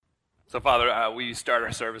So, Father, we start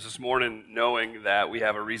our service this morning knowing that we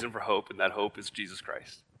have a reason for hope, and that hope is Jesus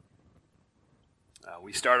Christ.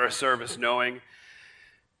 We start our service knowing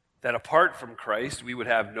that apart from Christ, we would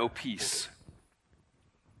have no peace.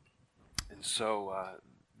 And so,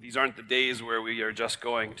 these aren't the days where we are just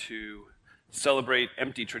going to celebrate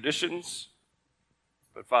empty traditions,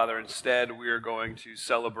 but, Father, instead, we are going to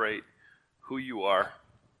celebrate who you are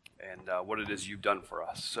and what it is you've done for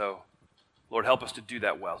us. So, Lord, help us to do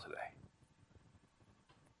that well today.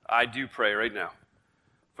 I do pray right now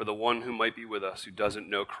for the one who might be with us who doesn't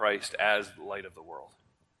know Christ as the light of the world,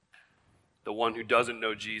 the one who doesn't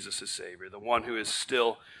know Jesus as Savior, the one who is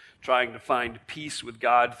still trying to find peace with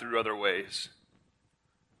God through other ways.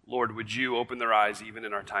 Lord, would you open their eyes even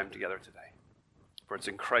in our time together today? For it's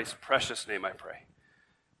in Christ's precious name I pray.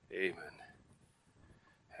 Amen.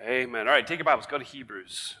 Amen. All right, take your Bibles. Go to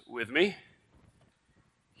Hebrews with me.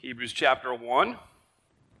 Hebrews chapter 1.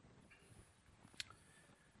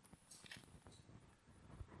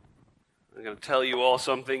 I'm going to tell you all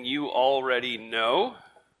something you already know.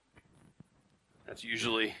 That's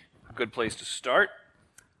usually a good place to start.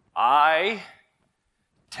 I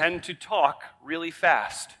tend to talk really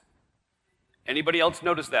fast. Anybody else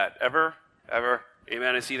notice that? Ever?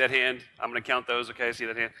 Amen. I see that hand. I'm going to count those. Okay, I see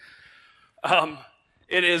that hand.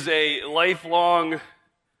 It is a lifelong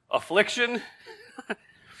affliction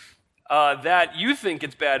that you think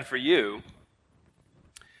it's bad for you.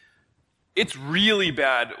 It's really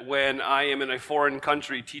bad when I am in a foreign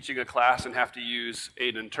country teaching a class and have to use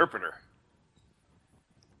an interpreter.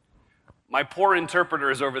 My poor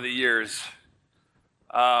interpreters over the years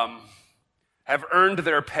have earned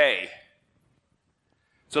their pay.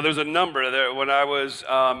 So there's a number there. When I was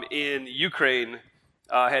in Ukraine,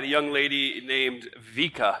 I had a young lady named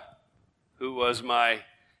Vika who was my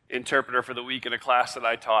interpreter for the week in a class that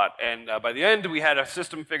I taught. And by the end, we had a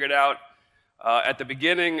system figured out. At the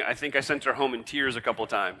beginning, I think I sent her home in tears a couple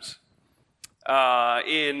of times.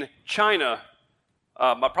 In China,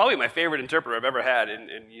 probably my favorite interpreter I've ever had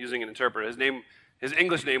in using an interpreter, his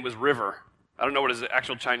English name was River. I don't know what his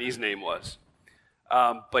actual Chinese name was.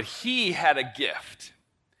 But he had a gift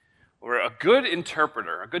where a good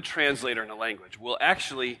interpreter, a good translator in a language, will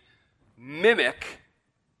actually mimic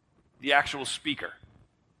the actual speaker.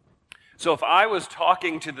 So if I was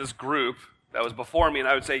talking to this group that was before me, and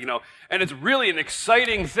I would say, and it's really an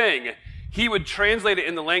exciting thing, he would translate it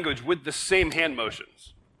in the language with the same hand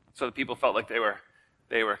motions so that people felt like they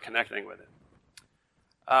were connecting with it.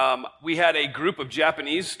 We had a group of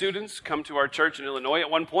Japanese students come to our church in Illinois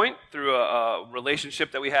at one point through a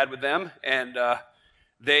relationship that we had with them, and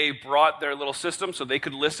they brought their little system so they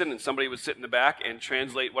could listen, and somebody would sit in the back and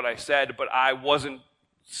translate what I said, but I wasn't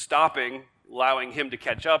stopping, allowing him to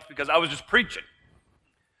catch up because I was just preaching.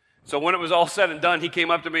 So when it was all said and done, he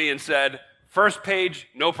came up to me and said, "First page,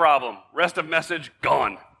 no problem. Rest of message,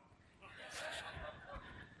 gone."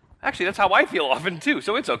 Actually, that's how I feel often too,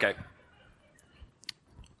 so it's okay.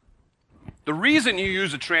 The reason you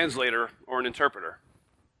use a translator or an interpreter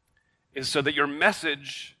is so that your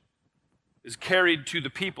message is carried to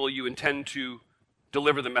the people you intend to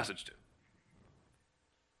deliver the message to.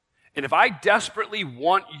 And if I desperately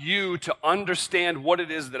want you to understand what it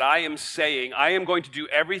is that I am saying, I am going to do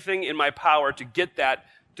everything in my power to get that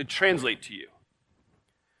to translate to you.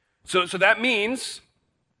 So that means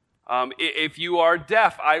if you are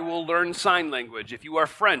deaf, I will learn sign language. If you are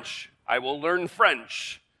French, I will learn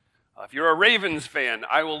French. If you're a Ravens fan,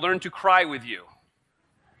 I will learn to cry with you.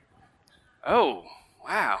 Oh,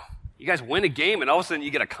 wow. You guys win a game and all of a sudden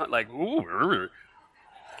you get ooh.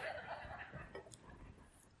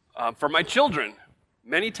 For my children,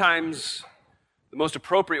 many times the most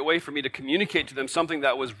appropriate way for me to communicate to them something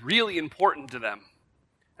that was really important to them,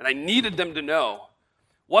 and I needed them to know,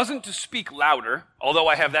 wasn't to speak louder, although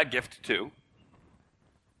I have that gift too.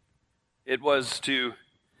 It was to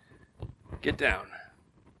get down,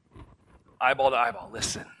 eyeball to eyeball.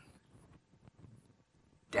 Listen,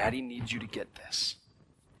 Daddy needs you to get this.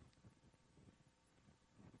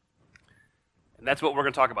 And that's what we're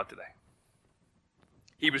going to talk about today.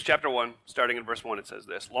 Hebrews chapter 1, starting in verse 1, it says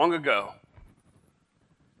this: "Long ago,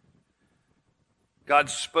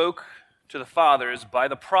 God spoke to the fathers by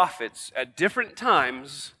the prophets at different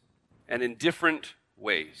times and in different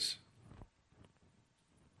ways.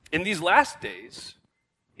 In these last days,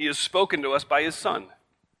 he has spoken to us by his Son.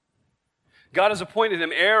 God has appointed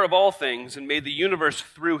him heir of all things and made the universe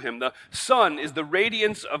through him. The Son is the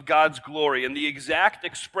radiance of God's glory and the exact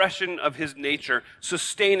expression of his nature,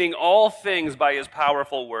 sustaining all things by his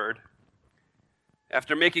powerful word.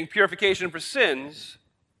 After making purification for sins,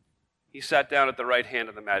 he sat down at the right hand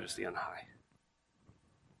of the Majesty on high."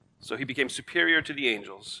 So he became superior to the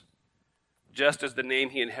angels, just as the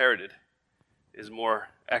name he inherited is more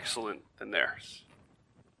excellent than theirs.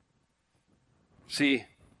 See,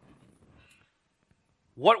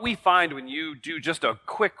 what we find when you do just a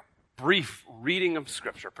quick, brief reading of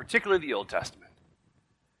Scripture, particularly the Old Testament,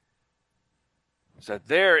 is that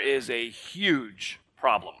there is a huge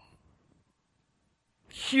problem.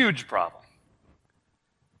 Huge problem.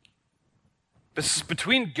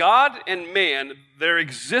 Between God and man, there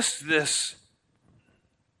exists this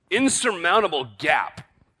insurmountable gap,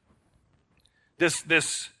 this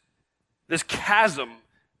chasm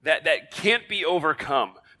that can't be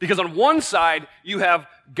overcome. Because on one side, you have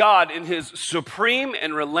God in his supreme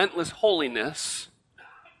and relentless holiness,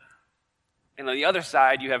 and on the other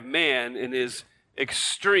side, you have man in his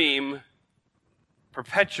extreme,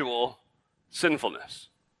 perpetual sinfulness.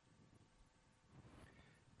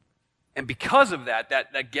 And because of that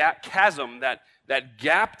chasm, that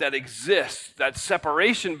gap that exists, that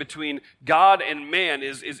separation between God and man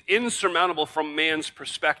is insurmountable from man's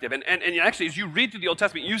perspective. And actually, as you read through the Old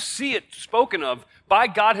Testament, you see it spoken of by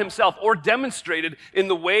God himself or demonstrated in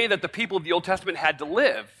the way that the people of the Old Testament had to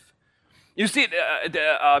live. You see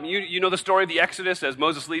it, you know the story of the Exodus as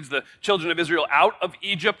Moses leads the children of Israel out of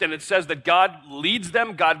Egypt, and it says that God leads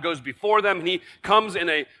them, God goes before them, and he comes in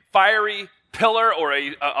a fiery pillar or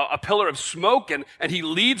a pillar of smoke, and he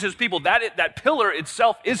leads his people. That pillar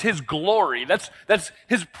itself is his glory. That's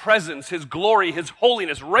his presence, his glory, his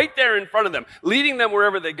holiness right there in front of them, leading them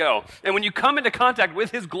wherever they go. And when you come into contact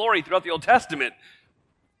with his glory throughout the Old Testament,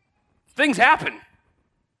 things happen.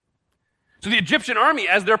 So the Egyptian army,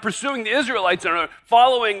 as they're pursuing the Israelites and are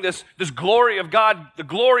following this glory of God, the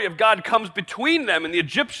glory of God comes between them, and the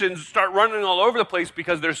Egyptians start running all over the place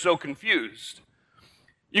because they're so confused.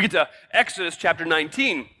 You get to Exodus chapter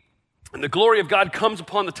 19, and the glory of God comes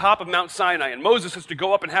upon the top of Mount Sinai, and Moses has to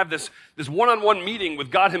go up and have this one-on-one meeting with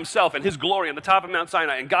God himself and his glory on the top of Mount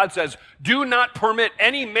Sinai, and God says, "Do not permit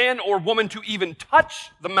any man or woman to even touch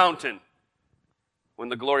the mountain when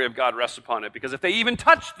the glory of God rests upon it, because if they even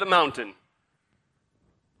touch the mountain,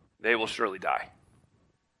 they will surely die."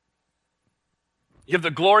 You have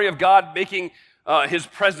the glory of God making his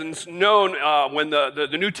presence known when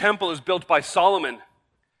the new temple is built by Solomon.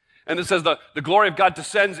 And it says the glory of God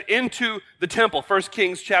descends into the temple, 1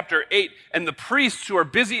 Kings chapter 8, and the priests who are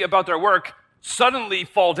busy about their work suddenly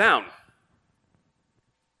fall down.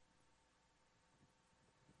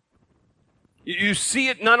 You see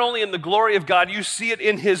it not only in the glory of God, you see it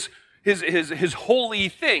in his holy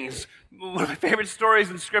things. One of my favorite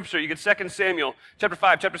stories in Scripture, you get 2 Samuel, chapter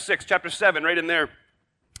 5, chapter 6, chapter 7, right in there.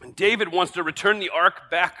 And David wants to return the ark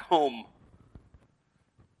back home.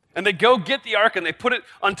 And they go get the ark and they put it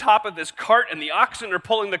on top of this cart, and the oxen are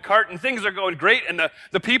pulling the cart, and things are going great. And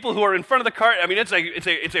the people who are in front of the cart, I mean, it's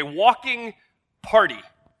a walking party.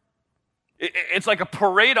 It's like a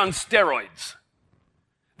parade on steroids.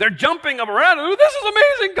 They're jumping up around. Ooh, this is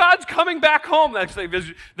amazing. God's coming back home.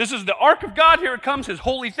 This is the ark of God. Here it comes. His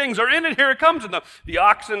holy things are in it. Here it comes. And the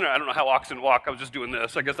oxen, I don't know how oxen walk. I was just doing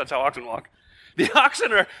this. I guess that's how oxen walk. The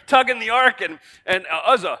oxen are tugging the ark, and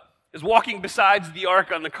Uzzah is walking beside the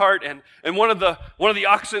ark on the cart, and one of the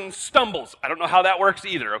oxen stumbles. I don't know how that works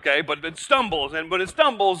either, okay? But it stumbles, and when it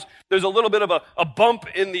stumbles, there's a little bit of a bump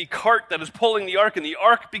in the cart that is pulling the ark, and the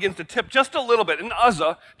ark begins to tip just a little bit. And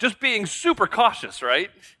Uzzah, just being super cautious, right?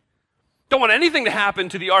 Don't want anything to happen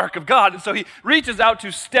to the ark of God, and so he reaches out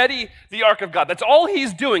to steady the ark of God. That's all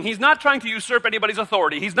he's doing. He's not trying to usurp anybody's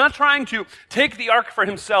authority. He's not trying to take the ark for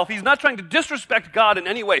himself. He's not trying to disrespect God in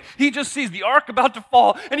any way. He just sees the ark about to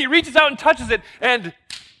fall, and he reaches out and touches it and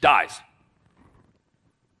dies.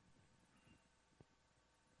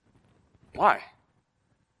 Why?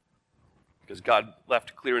 Because God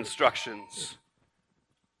left clear instructions.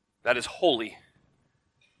 That is holy,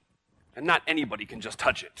 and not anybody can just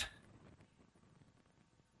touch it.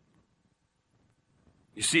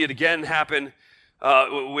 You see it again happen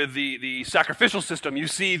with the sacrificial system. You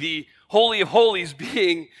see the Holy of Holies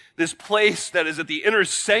being this place that is at the inner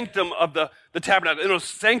sanctum of the tabernacle, inner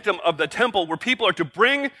sanctum of the temple, where people are to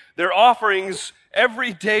bring their offerings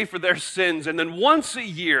every day for their sins. And then once a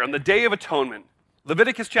year, on the Day of Atonement,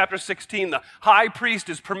 Leviticus chapter 16, the high priest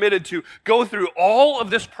is permitted to go through all of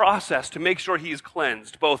this process to make sure he is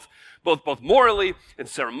cleansed, both morally and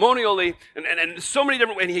ceremonially, and so many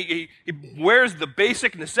different ways. He wears the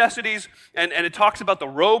basic necessities, and it talks about the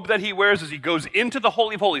robe that he wears as he goes into the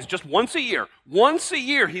Holy of Holies just once a year. Once a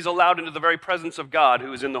year, he's allowed into the very presence of God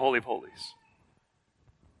who is in the Holy of Holies.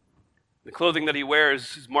 The clothing that he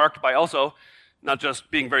wears is marked by also not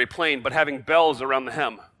just being very plain, but having bells around the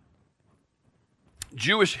hem.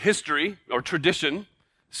 Jewish history or tradition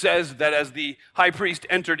says that as the high priest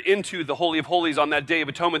entered into the Holy of Holies on that Day of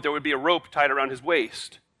Atonement, there would be a rope tied around his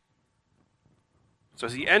waist. So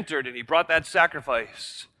as he entered and he brought that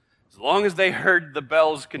sacrifice, as long as they heard the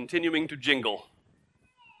bells continuing to jingle,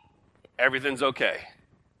 everything's okay.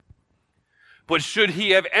 But should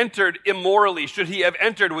he have entered immorally, should he have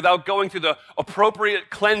entered without going through the appropriate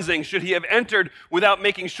cleansing, should he have entered without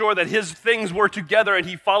making sure that his things were together and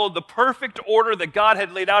he followed the perfect order that God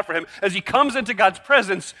had laid out for him, as he comes into God's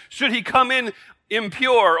presence, should he come in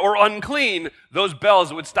impure or unclean, those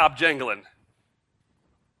bells would stop jangling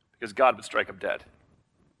because God would strike him dead.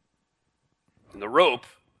 And the rope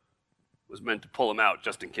was meant to pull him out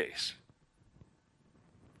just in case.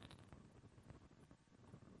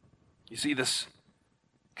 You see this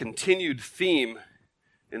continued theme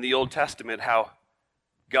in the Old Testament, how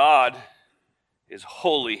God is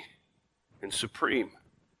holy and supreme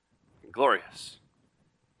and glorious,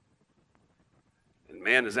 and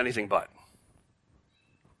man is anything but.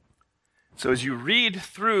 So as you read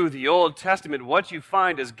through the Old Testament, what you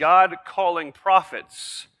find is God calling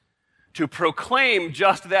prophets to proclaim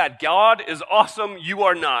just that. God is awesome, you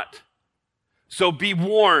are not. So be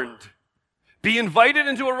warned. Be invited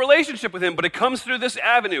into a relationship with him, but it comes through this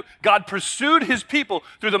avenue. God pursued his people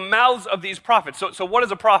through the mouths of these prophets. So what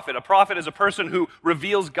is a prophet? A prophet is a person who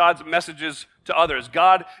reveals God's messages to others.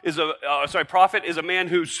 Prophet is a man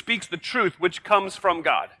who speaks the truth which comes from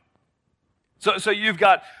God. So you've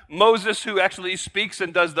got Moses, who actually speaks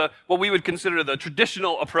and does what we would consider the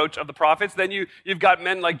traditional approach of the prophets. Then you've got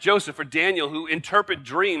men like Joseph or Daniel who interpret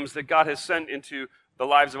dreams that God has sent into the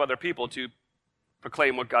lives of other people to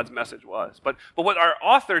proclaim what God's message was. But what our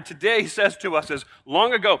author today says to us is,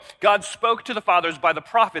 long ago, God spoke to the fathers by the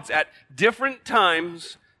prophets at different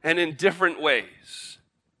times and in different ways.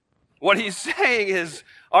 What he's saying is,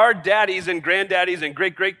 our daddies and granddaddies and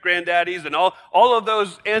great-great-granddaddies and all of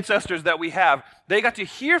those ancestors that we have, they got to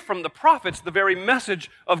hear from the prophets the very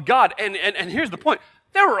message of God. And here's the point.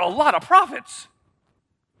 There were a lot of prophets.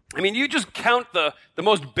 I mean, you just count the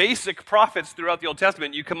most basic prophets throughout the Old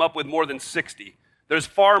Testament, you come up with more than 60. There's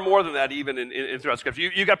far more than that even in throughout Scripture.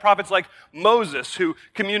 You've got prophets like Moses, who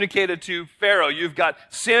communicated to Pharaoh. You've got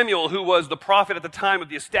Samuel, who was the prophet at the time of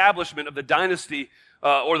the establishment of the dynasty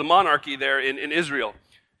or the monarchy there in Israel.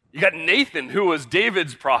 You got Nathan, who was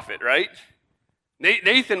David's prophet, right?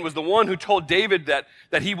 Nathan was the one who told David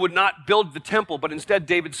that he would not build the temple, but instead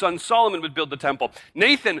David's son Solomon would build the temple.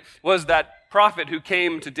 Nathan was that prophet who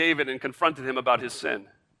came to David and confronted him about his sin.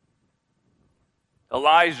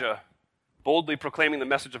 Elijah, boldly proclaiming the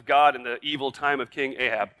message of God in the evil time of King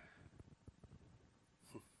Ahab.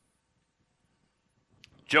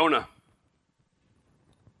 Jonah,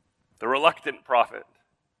 the reluctant prophet.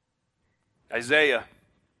 Isaiah,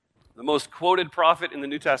 the most quoted prophet in the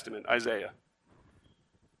New Testament, Isaiah.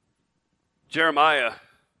 Jeremiah,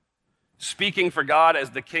 speaking for God as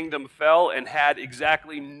the kingdom fell and had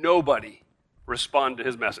exactly nobody respond to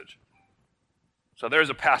his message. So there's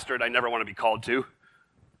a pastorate I never want to be called to.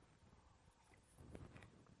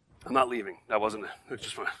 I'm not leaving. That wasn't it. It was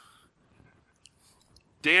just fun.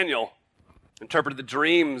 Daniel interpreted the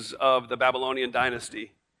dreams of the Babylonian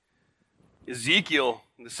dynasty. Ezekiel,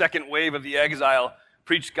 in the second wave of the exile,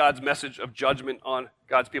 preached God's message of judgment on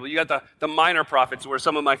God's people. You got the minor prophets, where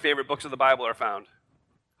some of my favorite books of the Bible are found.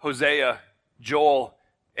 Hosea, Joel,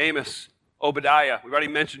 Amos, Obadiah. We've already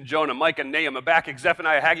mentioned Jonah, Micah, Nahum, Habakkuk,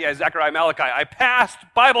 Zephaniah, Haggai, Zechariah, Malachi. I passed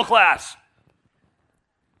Bible class.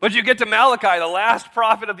 But you get to Malachi, the last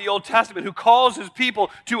prophet of the Old Testament, who calls his people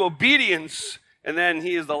to obedience, and then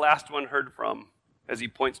he is the last one heard from as he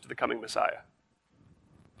points to the coming Messiah.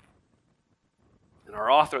 And our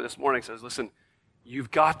author this morning says, listen, you've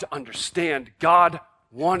got to understand, God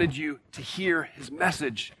wanted you to hear his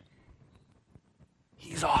message.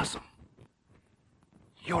 He's awesome.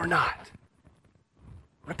 You're not.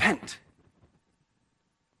 Repent.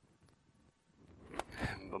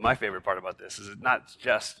 But my favorite part about this is it's not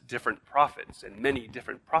just different prophets and many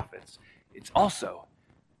different prophets. It's also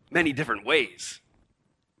many different ways.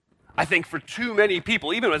 I think for too many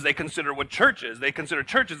people, even as they consider what church is, they consider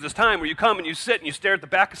church as this time where you come and you sit and you stare at the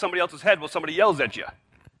back of somebody else's head while somebody yells at you.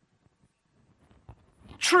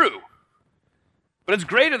 True. But it's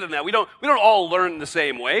greater than that. We don't all learn the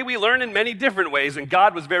same way. We learn in many different ways, and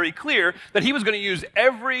God was very clear that he was going to use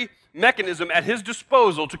every mechanism at his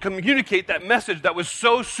disposal to communicate that message that was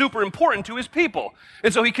so super important to his people.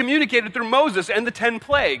 And so he communicated through Moses and the 10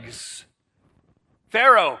 plagues.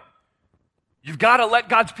 Pharaoh, you've got to let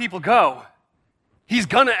God's people go. He's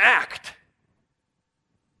going to act.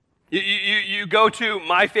 You go to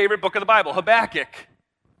my favorite book of the Bible, Habakkuk.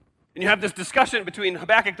 And you have this discussion between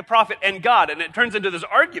Habakkuk the prophet and God, and it turns into this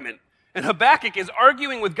argument. And Habakkuk is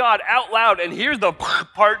arguing with God out loud, and here's the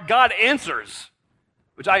part God answers,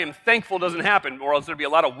 which I am thankful doesn't happen, or else there'd be a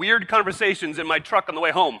lot of weird conversations in my truck on the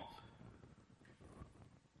way home.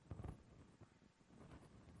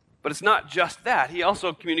 But it's not just that. He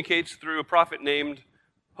also communicates through a prophet named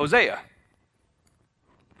Hosea.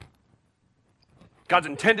 God's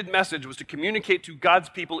intended message was to communicate to God's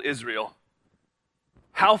people Israel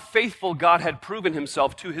how faithful God had proven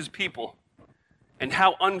himself to his people and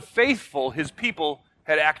how unfaithful his people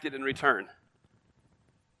had acted in return.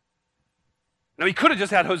 Now, he could have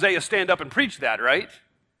just had Hosea stand up and preach that, right?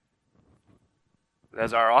 But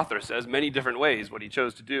as our author says, many different ways. What he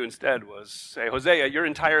chose to do instead was say, Hosea, your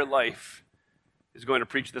entire life is going to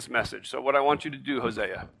preach this message. So what I want you to do,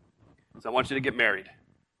 Hosea, is I want you to get married.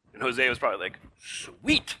 And Hosea was probably like,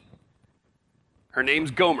 sweet. Her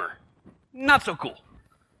name's Gomer. Not so cool.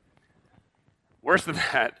 Worse than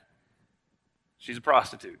that, she's a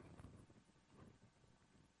prostitute.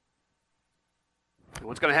 And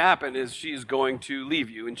what's going to happen is she's going to leave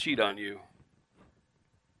you and cheat on you.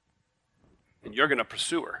 And you're going to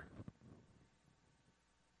pursue her.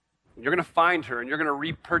 And you're going to find her and you're going to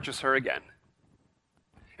repurchase her again.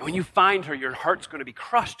 And when you find her, your heart's going to be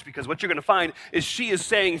crushed because what you're going to find is she is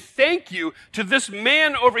saying thank you to this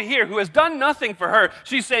man over here who has done nothing for her.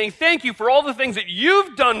 She's saying thank you for all the things that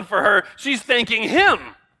you've done for her. She's thanking him.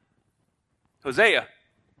 Hosea,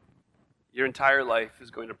 your entire life is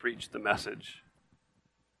going to preach the message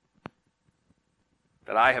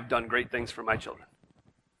that I have done great things for my children,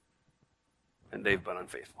 and they've been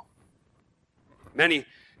unfaithful. Many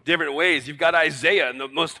different ways. You've got Isaiah, and the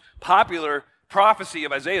most popular prophecy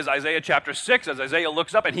of Isaiah is Isaiah chapter 6, as Isaiah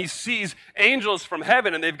looks up and he sees angels from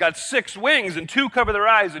heaven, and they've got 6 wings, and 2 cover their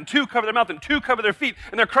eyes, and 2 cover their mouth, and 2 cover their feet,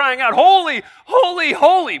 and they're crying out, holy, holy,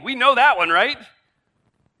 holy. We know that one, right?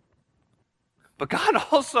 But God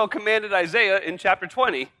also commanded Isaiah in chapter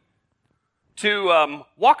 20 to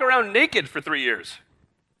walk around naked for 3 years.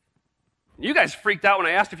 You guys freaked out when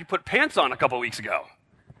I asked if you put pants on a couple weeks ago.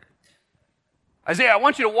 Isaiah, I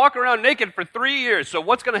want you to walk around naked for 3 years. So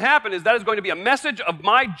what's going to happen is that is going to be a message of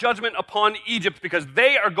my judgment upon Egypt because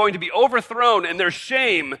they are going to be overthrown and their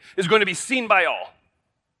shame is going to be seen by all.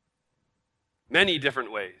 Many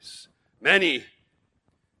different ways. Many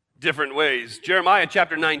different ways. Jeremiah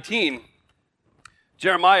chapter 19.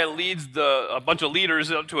 Jeremiah leads a bunch of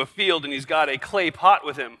leaders out to a field, and he's got a clay pot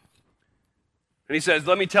with him. And he says,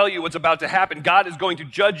 let me tell you what's about to happen. God is going to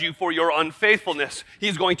judge you for your unfaithfulness.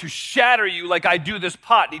 He's going to shatter you like I do this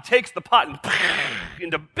pot. And he takes the pot and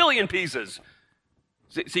into a billion pieces.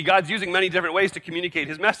 See, God's using many different ways to communicate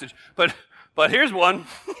his message. But here's one.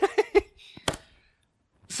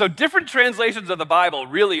 So different translations of the Bible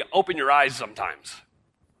really open your eyes sometimes.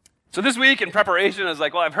 So this week in preparation, I was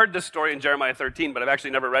like, well, I've heard this story in Jeremiah 13, but I've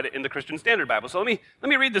actually never read it in the Christian Standard Bible. So let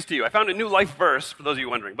me read this to you. I found a New Life verse, for those of you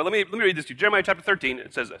wondering. But let me read this to you. Jeremiah chapter 13,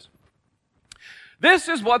 it says this. This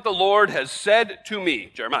is what the Lord has said to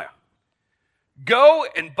me, Jeremiah. Go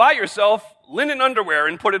and buy yourself linen underwear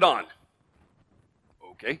and put it on.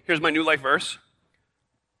 Okay, here's my New Life verse.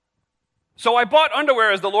 So I bought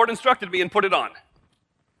underwear as the Lord instructed me and put it on.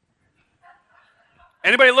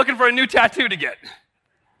 Anybody looking for a new tattoo to get?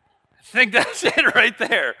 I think that's it right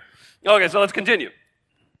there. Okay, so let's continue.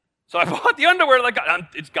 So I bought the underwear like God.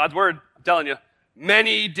 It's God's word, I'm telling you.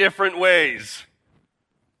 Many different ways.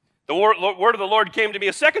 The word of the Lord came to me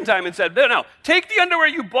a second time and said, no, take the underwear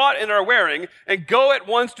you bought and are wearing and go at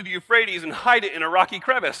once to the Euphrates and hide it in a rocky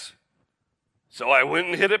crevice. So I went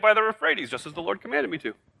and hid it by the Euphrates, just as the Lord commanded me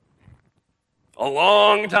to. A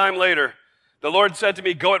long time later, the Lord said to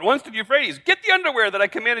me, go at once to the Euphrates. Get the underwear that I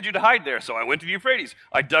commanded you to hide there. So I went to the Euphrates.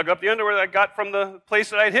 I dug up the underwear that I got from the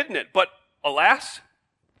place that I had hidden it. But alas,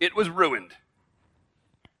 it was ruined.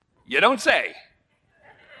 You don't say.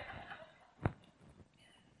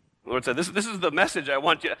 The Lord said, this is the message I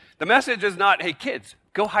want you. The message is not, hey, kids,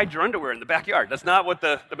 go hide your underwear in the backyard. That's not what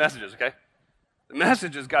the message is, okay? The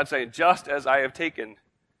message is God saying, just as I have taken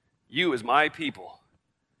you as my people,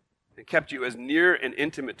 and kept you as near and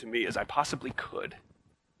intimate to me as I possibly could,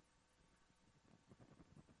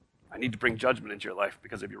 I need to bring judgment into your life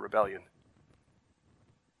because of your rebellion.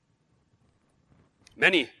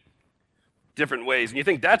 Many different ways. And you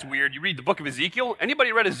think that's weird. You read the book of Ezekiel.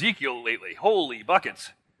 Anybody read Ezekiel lately? Holy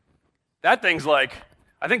buckets. That thing's like,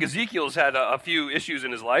 I think Ezekiel's had a few issues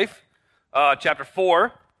in his life. Chapter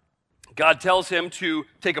 4, God tells him to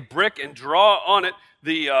take a brick and draw on it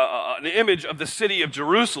an image of the city of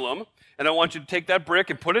Jerusalem. and I want you to take that brick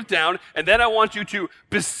and put it down, and then I want you to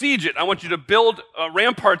besiege it. I want you to build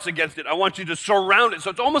ramparts against it. I want you to surround it. So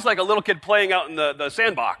it's almost like a little kid playing out in the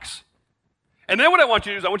sandbox. And then what I want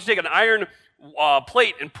you to do is I want you to take an iron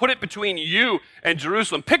plate and put it between you and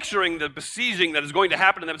Jerusalem, picturing the besieging that is going to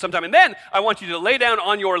happen to them sometime. And then I want you to lay down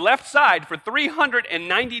on your left side for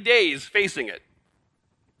 390 days facing it.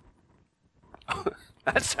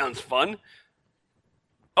 That sounds fun.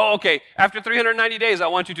 Oh, okay. After 390 days, I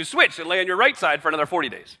want you to switch and lay on your right side for another 40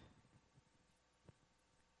 days.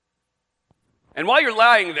 And while you're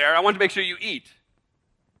lying there, I want to make sure you eat.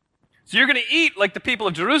 So you're going to eat like the people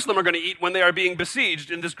of Jerusalem are going to eat when they are being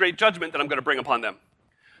besieged in this great judgment that I'm going to bring upon them.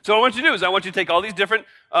 So what I want you to do is I want you to take all these different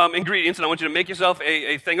ingredients, and I want you to make yourself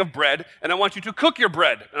a thing of bread, and I want you to cook your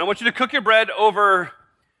bread. And I want you to cook your bread over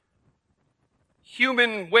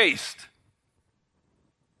human waste.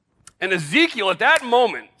 And Ezekiel at that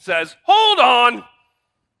moment says, hold on.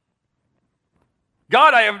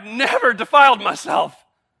 God, I have never defiled myself.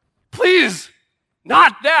 Please,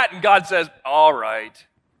 not that. And God says, all right,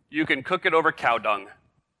 you can cook it over cow dung.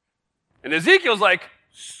 And Ezekiel's like,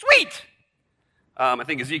 sweet. I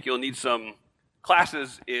think Ezekiel needs some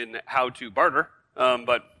classes in how to barter,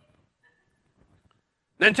 but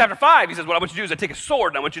then in chapter 5, he says, what I want you to do is I take a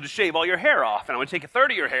sword, and I want you to shave all your hair off, and I want you to take a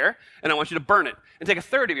third of your hair, and I want you to burn it, and take a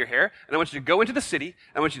third of your hair, and I want you to go into the city,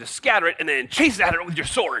 and I want you to scatter it, and then chase at it with your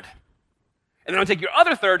sword. And then I'll take your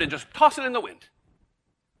other third and just toss it in the wind.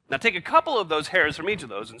 Now take a couple of those hairs from each of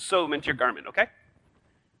those and sew them into your garment, okay?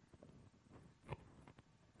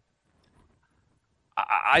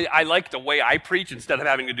 I like the way I preach instead of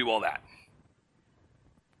having to do all that.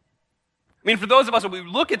 I mean, for those of us, when we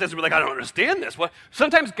look at this, we're like, I don't understand this. Well,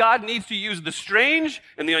 sometimes God needs to use the strange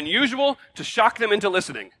and the unusual to shock them into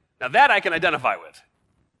listening. Now that I can identify with.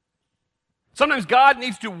 Sometimes God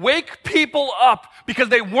needs to wake people up because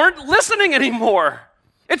they weren't listening anymore.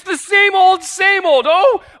 It's the same old, same old.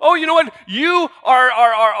 Oh, you know what? You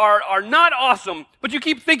are not awesome, but you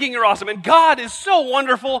keep thinking you're awesome. And God is so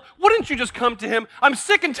wonderful. Wouldn't you just come to him? I'm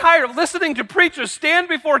sick and tired of listening to preachers stand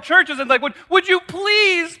before churches and like, would you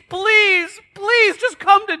please just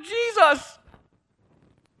come to Jesus?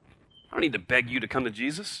 I don't need to beg you to come to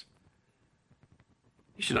Jesus.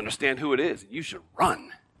 You should understand who it is. You should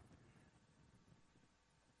run.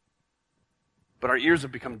 But our ears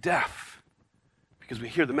have become deaf, because we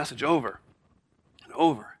hear the message over and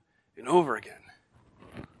over and over again.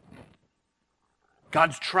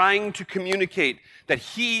 God's trying to communicate that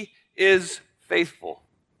he is faithful,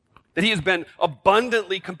 that he has been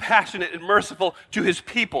abundantly compassionate and merciful to his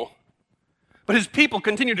people. But his people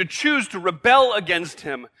continue to choose to rebel against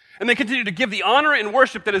him, and they continue to give the honor and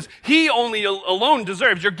worship that is he only alone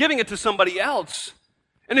deserves. You're giving it to somebody else.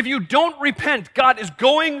 And if you don't repent, God is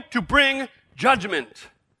going to bring judgment.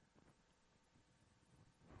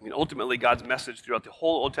 I mean, ultimately, God's message throughout the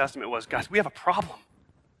whole Old Testament was, guys, we have a problem.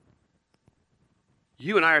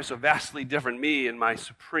 You and I are so vastly different, me and my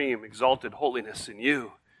supreme exalted holiness, and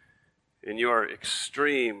you in your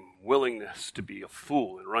extreme willingness to be a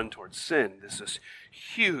fool and run towards sin. There's this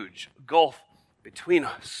huge gulf between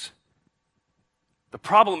us. The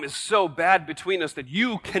problem is so bad between us that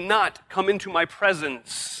you cannot come into my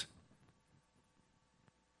presence.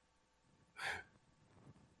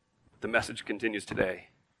 The message continues today.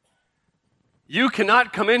 You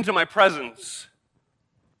cannot come into my presence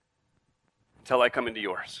until I come into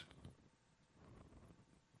yours.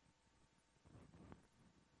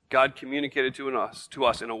 God communicated to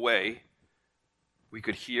us in a way we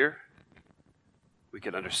could hear, we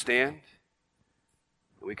could understand,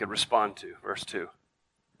 and we could respond to. Verse 2.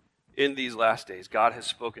 In these last days, God has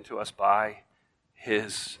spoken to us by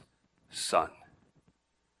his Son.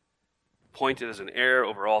 Appointed as an heir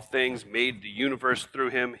over all things, made the universe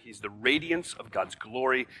through him. He's the radiance of God's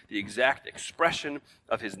glory, the exact expression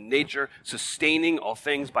of his nature, sustaining all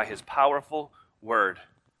things by his powerful word.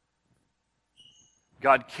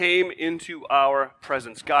 God came into our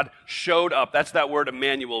presence. God showed up. That's that word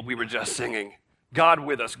Emmanuel we were just singing. God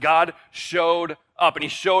with us. God showed up, and he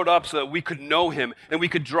showed up so that we could know him and we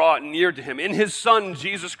could draw near to him. In his Son,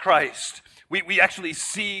 Jesus Christ, we actually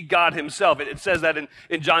see God himself. It says that in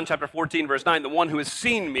John chapter 14, verse 9, the one who has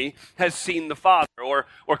seen me has seen the Father. Or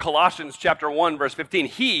Colossians chapter 1, verse 15,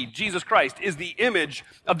 he, Jesus Christ, is the image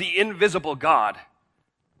of the invisible God.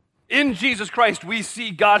 In Jesus Christ, we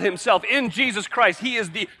see God himself. In Jesus Christ, he is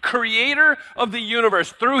the creator of the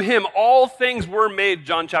universe. Through him, all things were made,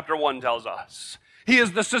 John chapter 1 tells us. He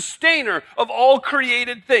is the sustainer of all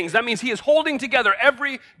created things. That means he is holding together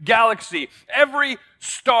every galaxy, every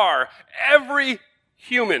star, every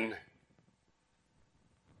human.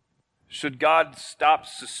 should God stop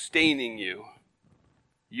sustaining you,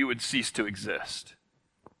 you would cease to exist.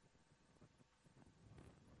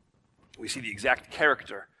 We see the exact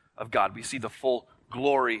character of God. We see the full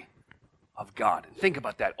glory of God. And think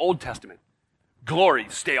about that. Old Testament. Glory,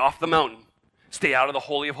 stay off the mountain. Stay out of the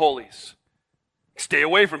Holy of Holies. Stay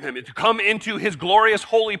away from him. And to come into his glorious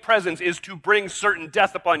holy presence is to bring certain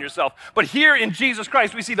death upon yourself. But here in Jesus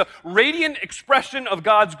Christ, we see the radiant expression of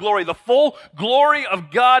God's glory. The full glory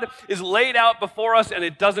of God is laid out before us, and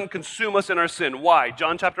it doesn't consume us in our sin. Why?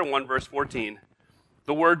 John chapter 1, verse 14.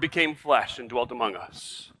 The Word became flesh and dwelt among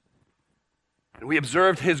us. And we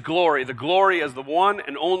observed his glory, the glory as the one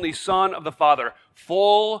and only Son of the Father,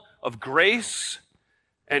 full of grace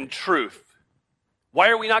and truth. Why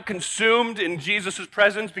are we not consumed in Jesus'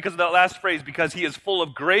 presence? Because of that last phrase, because he is full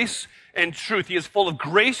of grace and truth. He is full of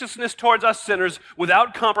graciousness towards us sinners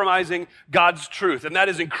without compromising God's truth. And that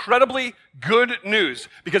is incredibly good news,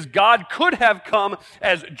 because God could have come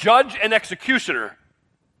as judge and executioner.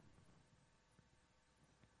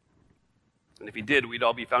 And if he did, we'd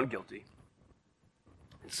all be found guilty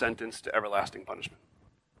and sentenced to everlasting punishment.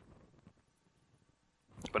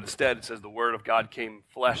 But instead, it says the Word of God came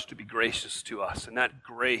flesh to be gracious to us. And that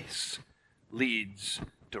grace leads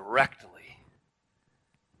directly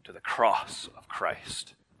to the cross of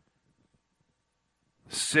Christ.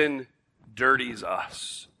 Sin dirties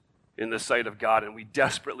us in the sight of God, and we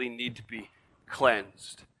desperately need to be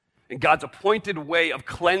cleansed. And God's appointed way of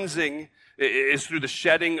cleansing is through the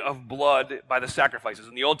shedding of blood by the sacrifices.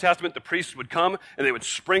 In the Old Testament, the priests would come and they would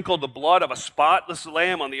sprinkle the blood of a spotless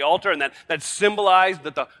lamb on the altar, and that symbolized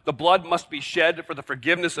that the blood must be shed for the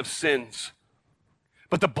forgiveness of sins.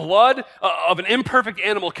 But the blood of an imperfect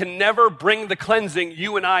animal can never bring the cleansing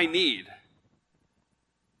you and I need.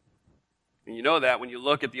 And you know that when you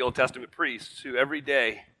look at the Old Testament priests who every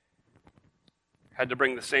day had to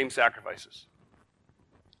bring the same sacrifices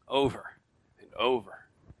over and over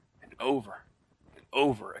and over and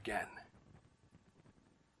over again.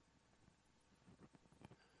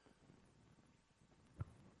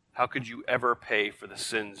 How could you ever pay for the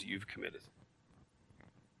sins you've committed?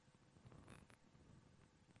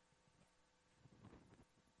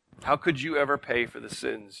 How could you ever pay for the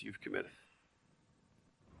sins you've committed?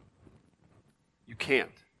 You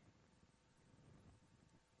can't.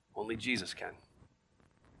 Only Jesus can.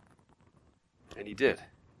 And he did.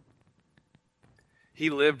 He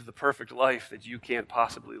lived the perfect life that you can't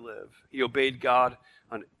possibly live. He obeyed God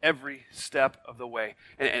on every step of the way.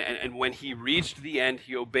 And when he reached the end,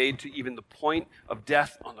 he obeyed to even the point of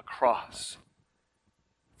death on the cross.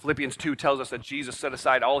 Philippians 2 tells us that Jesus set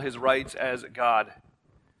aside all his rights as God.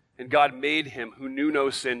 And God made him who knew no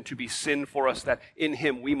sin to be sin for us, that in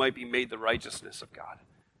him we might be made the righteousness of God.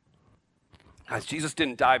 Guys, Jesus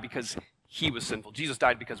didn't die because he was sinful. Jesus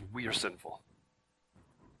died because we are sinful.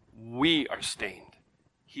 We are stained.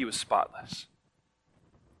 He was spotless.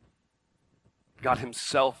 God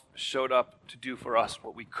himself showed up to do for us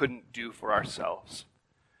what we couldn't do for ourselves,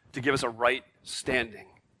 to give us a right standing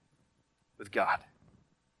with God.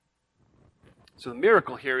 So the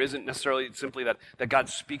miracle here isn't necessarily simply that God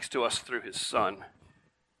speaks to us through his Son.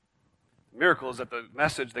 The miracle is that the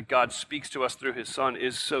message that God speaks to us through his Son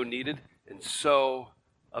is so needed and so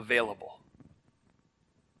available.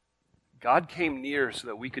 God came near so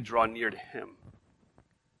that we could draw near to him.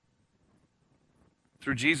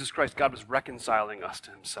 Through Jesus Christ, God was reconciling us to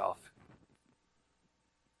himself.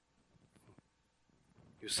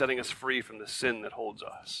 He was setting us free from the sin that holds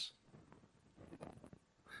us.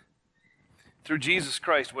 Through Jesus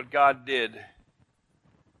Christ, what God did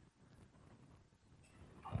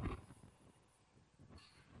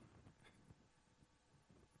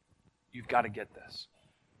you've got to get this.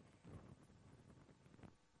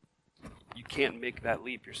 You can't make that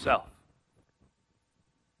leap yourself.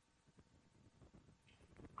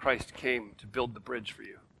 Christ came to build the bridge for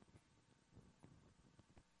you.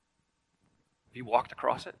 Have you walked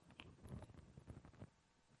across it?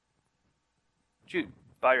 Would you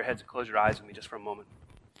bow your heads and close your eyes with me just for a moment?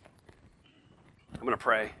 I'm going to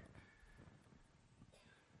pray.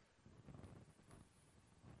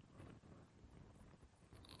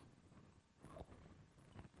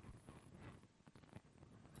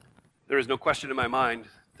 There is no question in my mind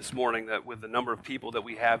this morning that with the number of people that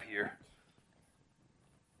we have here,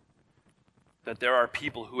 that there are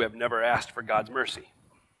people who have never asked for God's mercy,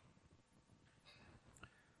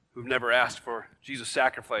 who've never asked for Jesus'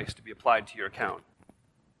 sacrifice to be applied to your account.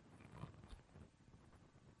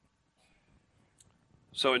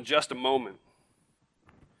 So in just a moment,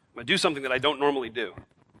 I'm going to do something that I don't normally do,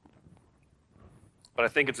 but I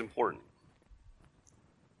think it's important.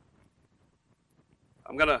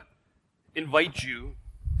 I'm going to invite you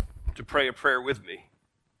to pray a prayer with me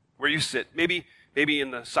where you sit. Maybe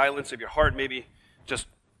in the silence of your heart, maybe just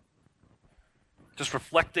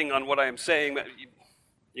reflecting on what I am saying.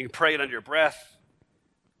 You can pray it under your breath.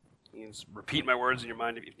 You can repeat my words in your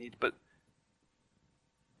mind if you need. But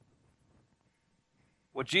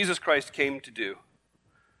what Jesus Christ came to do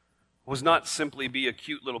was not simply be a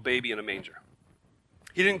cute little baby in a manger.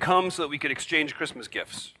 He didn't come so that we could exchange Christmas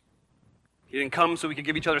gifts. He didn't come so we could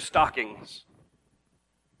give each other stockings.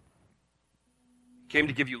 He came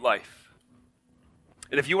to give you life.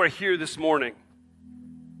 And if you are here this morning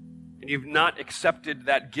and you've not accepted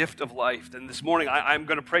that gift of life, then this morning I'm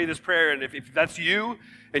going to pray this prayer. And if that's you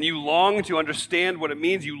and you long to understand what it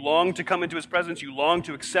means, you long to come into his presence, you long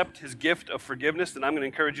to accept his gift of forgiveness, then I'm going to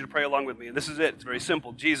encourage you to pray along with me. And this is it. It's very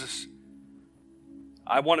simple. Jesus,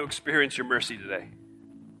 I want to experience your mercy today.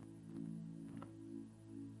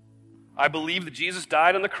 I believe that Jesus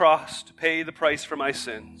died on the cross to pay the price for my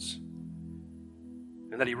sins,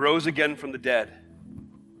 and that he rose again from the dead.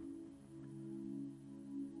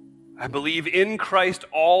 I believe in Christ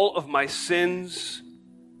all of my sins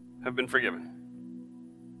have been forgiven.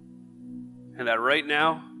 And that right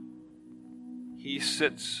now, he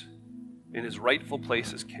sits in his rightful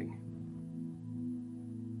place as king.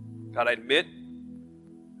 God, I admit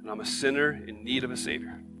that I'm a sinner in need of a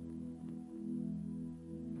Savior.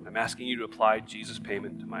 I'm asking you to apply Jesus'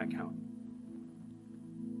 payment to my account,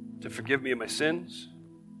 to forgive me of my sins,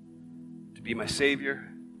 to be my Savior,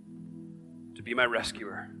 to be my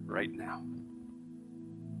rescuer right now.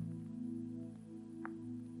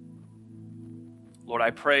 Lord,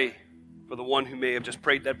 I pray for the one who may have just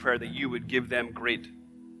prayed that prayer that you would give them great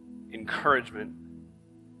encouragement.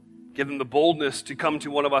 Give them the boldness to come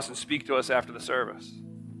to one of us and speak to us after the service.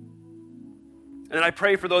 And then I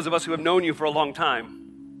pray for those of us who have known you for a long time.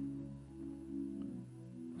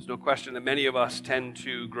 There's no question that many of us tend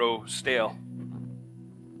to grow stale.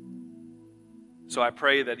 So I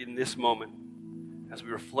pray that in this moment, as we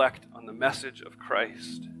reflect on the message of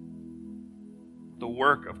Christ, the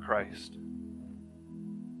work of Christ,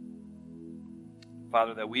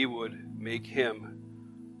 Father, that we would make him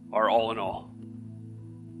our all in all.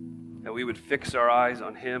 That we would fix our eyes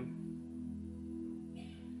on him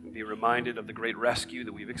and be reminded of the great rescue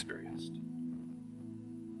that we've experienced.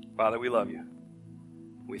 Father, we love you.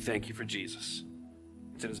 We thank you for Jesus.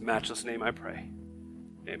 It's in his matchless name I pray.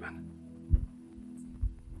 Amen.